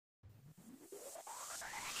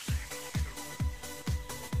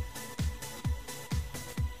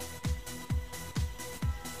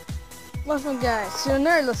Welcome guys to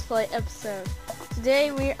another Let's Play episode.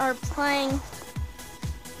 Today we are playing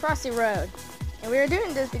Crossy Road. And we are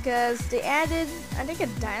doing this because they added, I think, a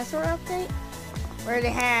dinosaur update. Where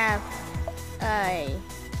they have a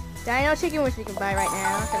dino chicken, which we can buy right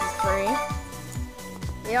now because it's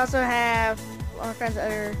free. They also have all kinds of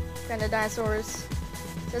other kind of dinosaurs.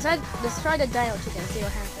 So let's try the dino chicken and see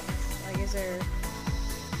what happens. Like, is there...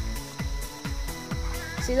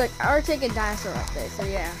 See, look, our chicken dinosaur update, so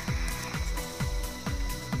yeah.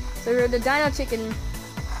 So the dino chicken.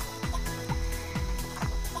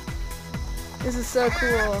 This is so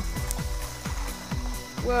cool.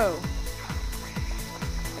 Whoa.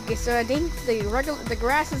 Okay, so I think the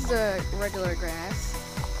grass is the regular grass.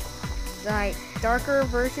 The like darker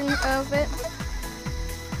version of it.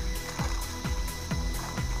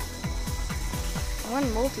 One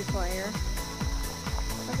multiplayer.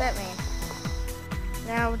 What's that mean?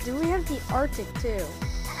 Now, do we have the Arctic too?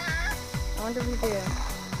 I wonder if we do.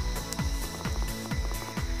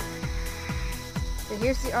 So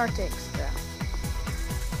here's the Arctic stuff.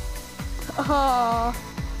 Oh,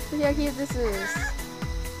 look how cute this is.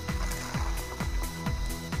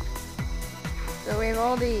 So we have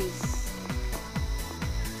all these.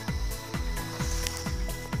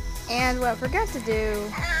 And what I forgot to do,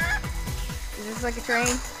 is this like a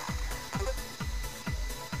train?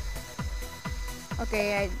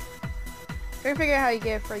 Okay, I trying to figure out how you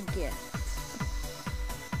get a free gift.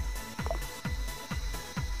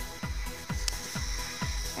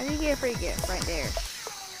 How do you get a free gift? Right there.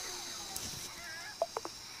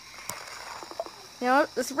 You know what?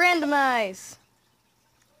 Let's randomize.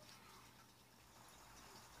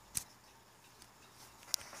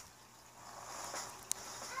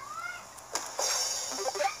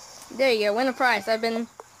 There you go. Win a prize. I've been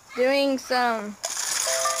doing some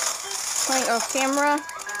playing off camera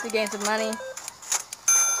to gain some money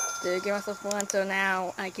to give myself one. So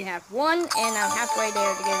now I can have one, and I'm halfway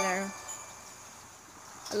there to get there.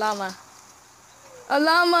 A llama. A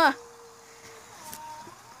llama!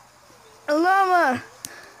 A llama!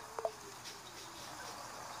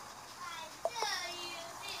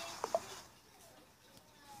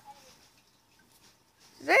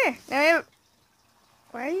 There! Now we have...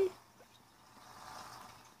 Why are you...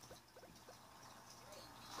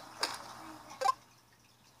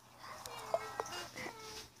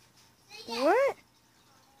 What?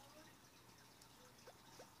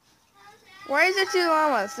 Why is there two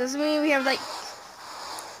llamas? Doesn't mean we have like...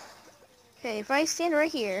 Okay, if I stand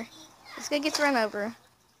right here, this guy gets run over.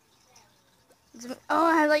 Oh,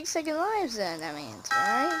 I have like second lives then, that means,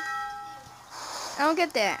 right? I don't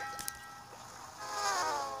get that.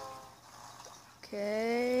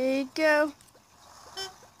 Okay, go.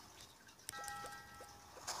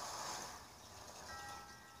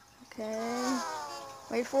 Okay.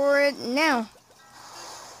 Wait for it now.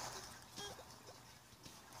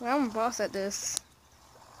 Well, I'm a boss at this.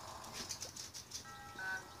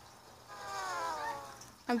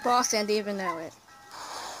 I'm boss and even know it.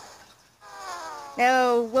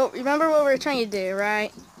 No, well, remember what we were trying to do,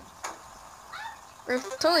 right? We're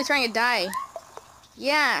totally trying to die.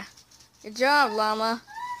 Yeah. Good job, llama.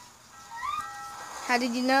 How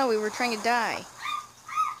did you know we were trying to die?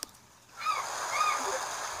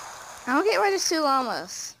 I don't get why there's two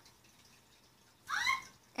llamas.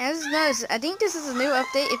 And I just noticed, I think this is a new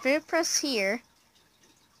update. If I press here.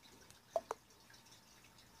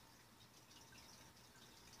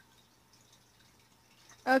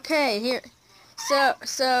 Okay, here.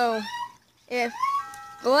 So if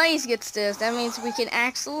Blaze gets this, that means we can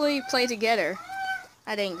actually play together.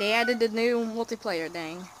 I think they added the new multiplayer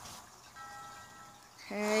thing.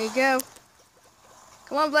 There you go.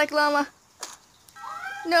 Come on, Black Llama.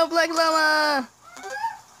 No, Black Llama!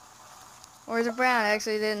 Or is it brown? I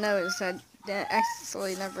actually didn't notice. I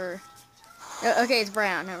actually never... Oh, okay, it's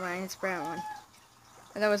brown. Never mind, it's brown one.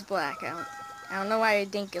 And that was black. I don't know why I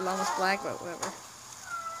think it llama's black, but whatever.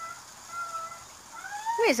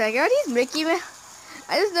 Wait a second, are these Mickey Mouse?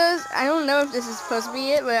 I just noticed, I don't know if this is supposed to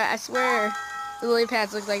be it, but I swear the lily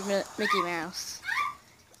pads look like Mickey Mouse.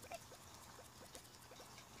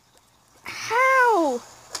 How?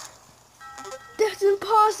 That's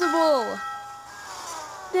impossible!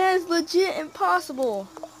 That is legit impossible.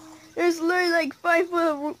 There's literally like 5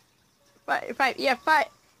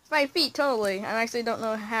 feet totally. I actually don't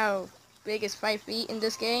know how big is 5 feet in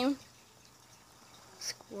this game.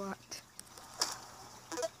 Squat.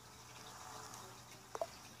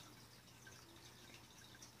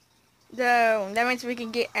 So that means we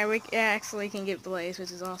actually can get Blaze,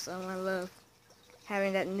 which is awesome. I love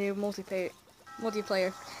having that new multiplayer.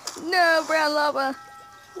 No, brown lava.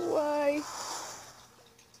 Why?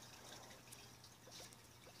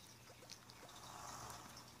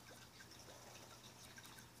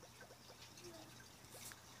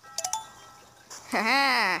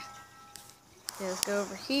 Haha! Okay, let's go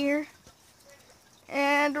over here.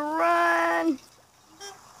 And run!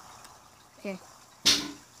 Okay.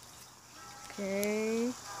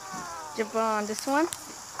 Okay. Jump on this one.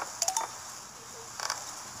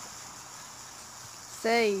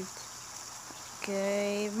 Saved.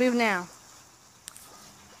 Okay, move now.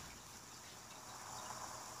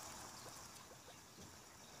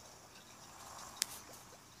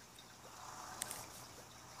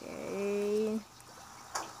 Okay.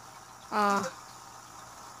 Oh,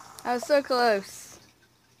 I was so close.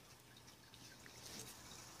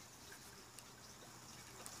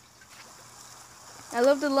 I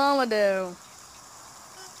love the llama though.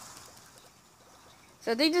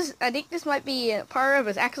 So I think this might be a part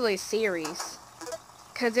of actually a series.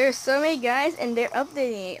 Cause there's so many guys and they're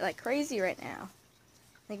updating it like crazy right now.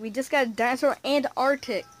 Like we just got a dinosaur and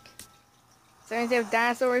Arctic. So we have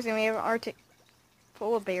dinosaurs and we have Arctic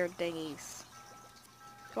polar bear thingies.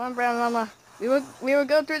 Come on, brown llama. We will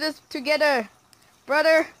go through this together,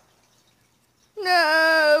 brother.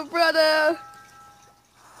 No, brother.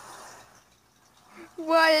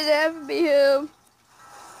 Why did it have to be him?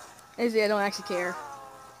 Actually, I don't actually care.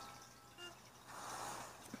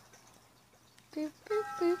 Boop boop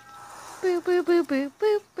boop. Boop boop boop boop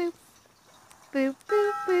boop boop. Boop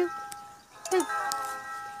boop boop. Boop.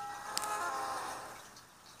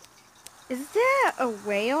 Is that a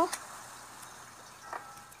whale?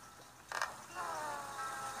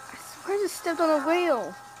 I swear I just stepped on a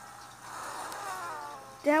whale.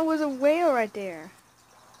 That was a whale right there.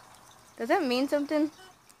 Does that mean something?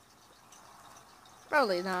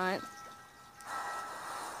 Probably not.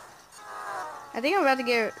 I think I'm about to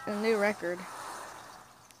get a new record.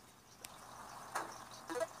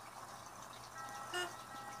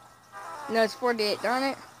 No, it's 48. Darn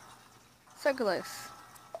it. So close.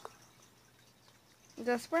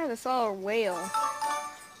 I swear I saw a whale.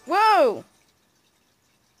 Whoa!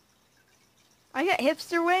 I got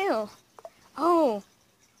hipster whale. Oh.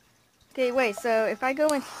 Okay, wait. So if I go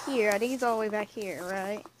in here, I think he's all the way back here,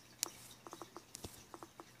 right?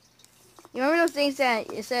 You remember those things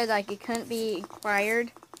that it said like it couldn't be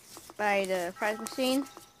acquired by the prize machine?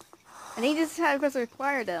 I think this is how we're supposed to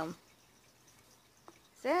acquire them.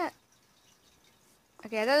 Is that?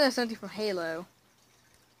 Okay, I thought that was something from Halo.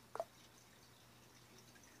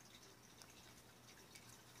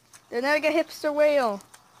 Then now we got hipster whale.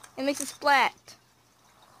 It makes a splat.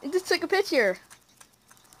 It just took a picture.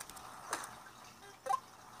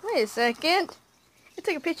 Wait a second. It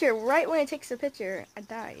took a picture right when it takes a picture. I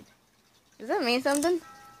died. Does that mean something?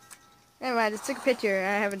 Never mind, I just took a picture.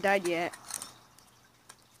 I haven't died yet.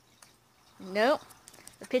 Nope.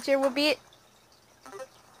 The picture will be it.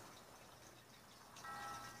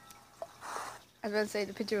 I was about to say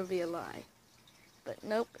the picture will be a lie. But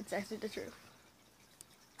nope, it's actually the truth.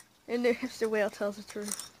 And the hipster whale tells the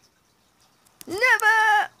truth.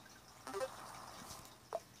 Never!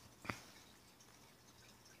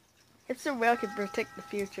 Hipster whale can protect the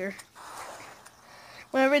future.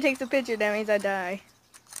 Whenever it takes a picture, that means I die.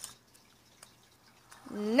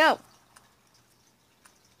 No!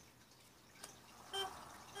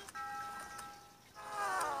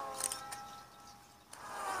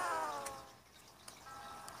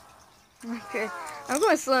 Okay, I'm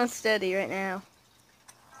going slow and steady right now.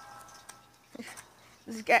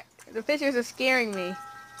 This guy, the pictures are scaring me.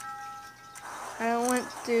 I don't want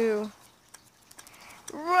to.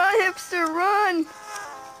 Run, hipster, run!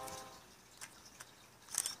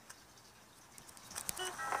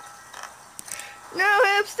 No,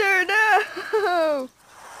 hipster, no!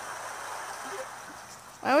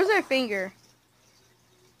 Why was my finger?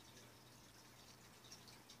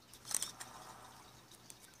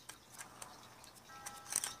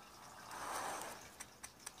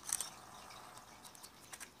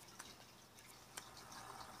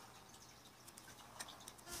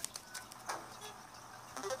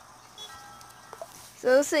 So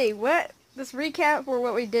let's see, let's recap for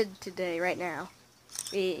what we did today, right now.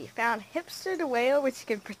 We found Hipster the whale, which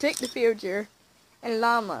can predict the future, and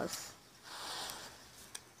llamas.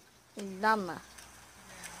 Llama.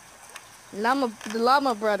 The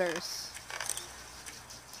llama brothers.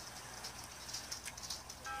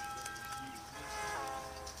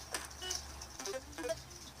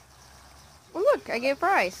 Oh look, I get a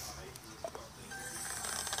prize.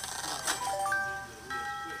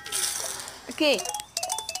 Okay,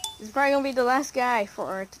 this is probably gonna be the last guy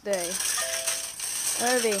for today.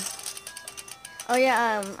 What'll it be? Oh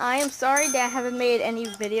yeah, I am sorry that I haven't made any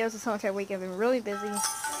videos this entire week. I've been really busy,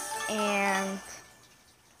 and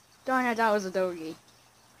darn, I thought it was a doggy.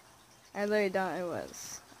 I literally thought it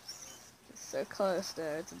was. It's so close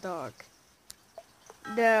though, it's a dog.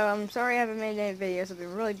 No, I'm sorry I haven't made any videos. I've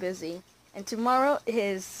been really busy. And tomorrow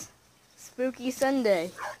is Spooky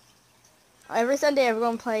Sunday. Every Sunday I'm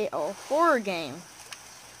going to play a horror game.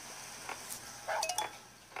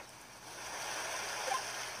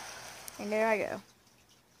 And there I go.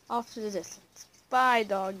 Off to the distance. Bye,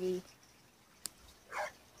 doggy.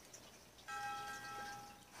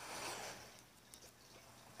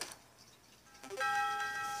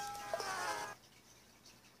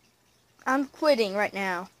 I'm quitting right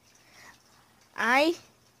now. I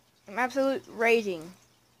am absolute raging.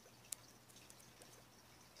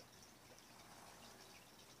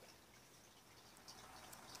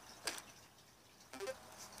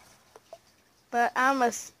 But I'm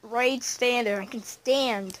a rage stander. I can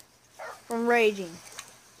stand from raging.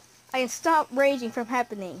 I can stop raging from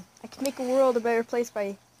happening. I can make a world a better place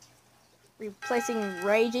by replacing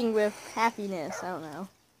raging with happiness. I don't know.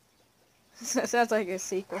 That sounds like a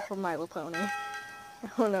sequel from My Little Pony. I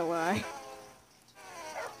don't know why.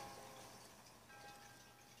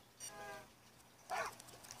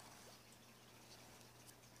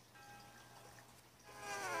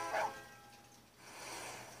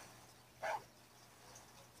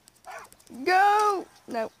 Go!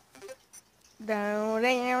 No. Down,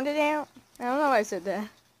 down, down. I don't know why I said that.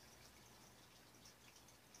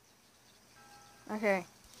 Okay.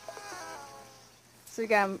 So we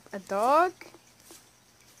got a dog.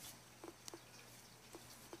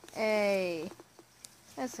 A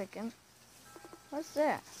second. What's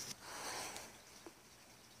that?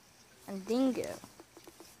 A dingo.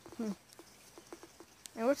 And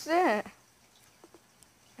what's that?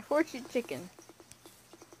 A fortune chicken.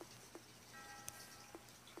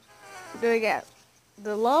 Do we got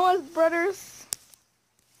the Llama brothers?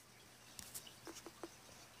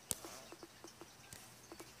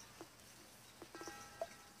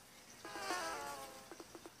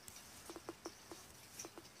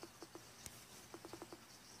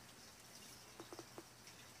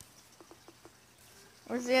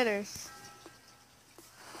 Where's the others?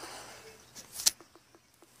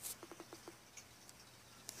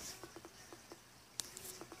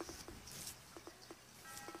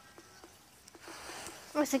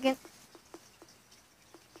 Wait a second.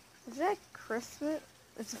 Is that Christmas?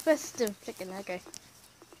 It's a festive chicken, okay.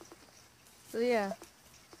 So yeah.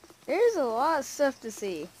 There's a lot of stuff to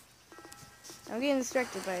see. I'm getting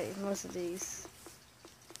distracted by most of these.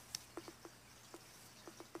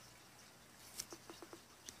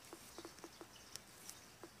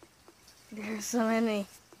 There's so many.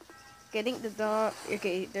 Getting the dog.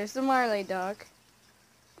 Okay, there's the Marley dog.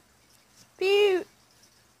 Pew!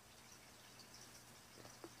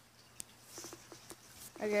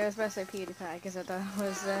 Okay, I was about to say PewDiePie because I thought it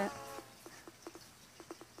was that.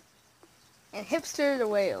 And Hipster the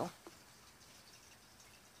whale.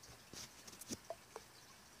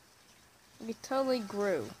 We totally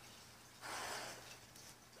grew.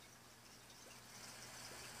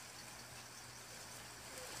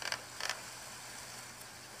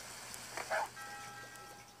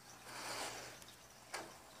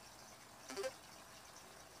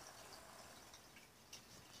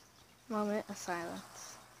 Moment of silence.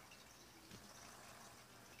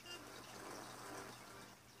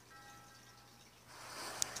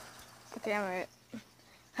 Okay, I'm right.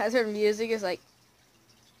 As her music is like,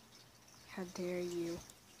 how dare you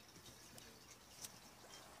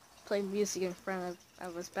play music in front of, I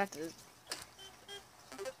was about to.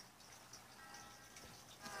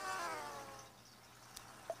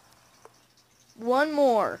 One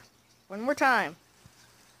more time.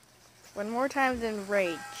 One more time than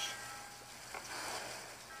rage.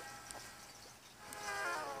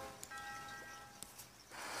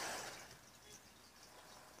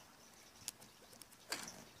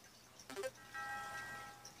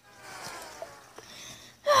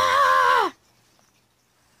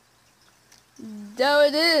 So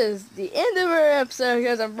it is the end of our episode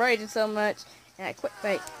because I'm raging so much. And I quit.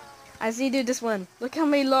 Wait. I see you do this one. Look how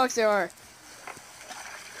many logs there are.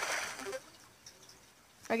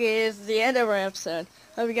 Okay, it's the end of our episode.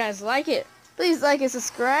 Hope you guys like it. Please like and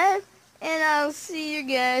subscribe. And I'll see you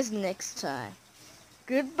guys next time.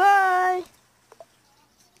 Goodbye.